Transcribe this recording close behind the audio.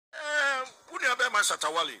chairman Shatta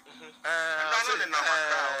wale.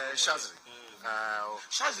 Shazi.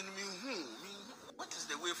 Shazi mean who? What is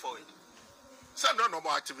the way for it? Some don't know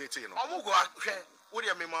more activity, you know. I'm go what do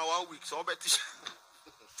you mean my 1 week? So I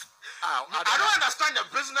don't understand the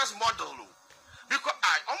business model. Because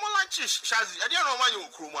I'm like Shazi, I don't know why you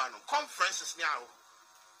Krumano conferences now.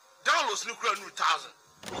 Downloads nuclear new 1,000.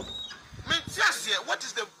 Yes, what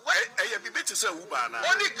is the way? I be better say Uber now.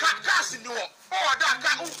 Only cast in you or that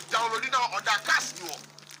car downloading or that cast you.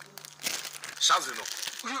 Shazino.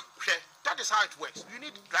 That is how it works. You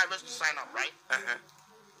need drivers to sign up, right?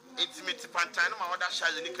 Intimate Pantana, or that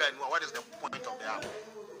Shazinica, and what is the point of the app?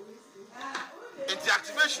 In the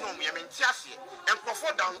activation of me, I mean, and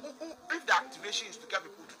prefer down if the activation is to get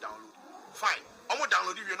people to download. Fine. I'm going to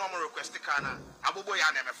download your normal request.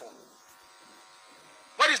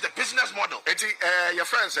 What is the business model? Your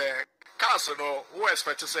friends, cars, who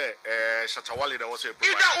expect to say Shatta wale that was a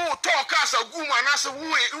either talk cars a woman as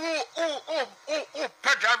who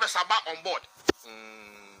pet drivers about on board.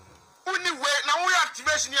 Only way now we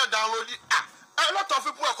activation here download it. A lot of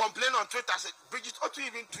people are complaining on Twitter. Say, Bridget, or to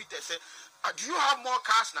even Twitter say, do you have more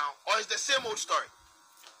cars now, or is the same old story?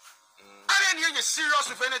 I didn't hear you serious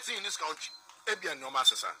with anything in this country. Ebian no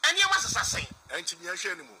master. And you must say, and to be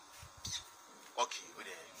ashamed. okay, with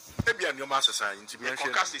Ebian your master sign to be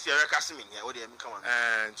ashamed. Cast is here, casting here. What do you mean? Come on.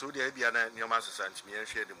 And so the Ebian your master sign to be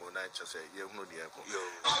ashamed the more night to say, you know the airport.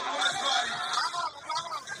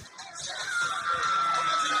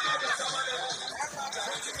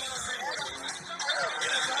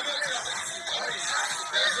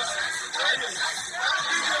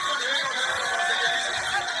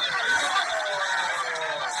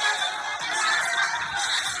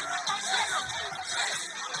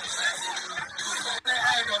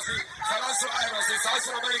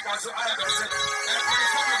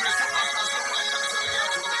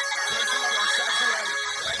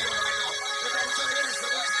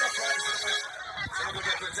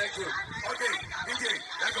 Thank you. Okay, DJ,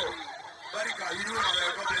 let's go. Barika, you know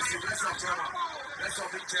God bless you. Bless our chairman. Bless our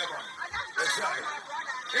big chairman. That's right.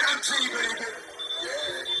 MT, baby.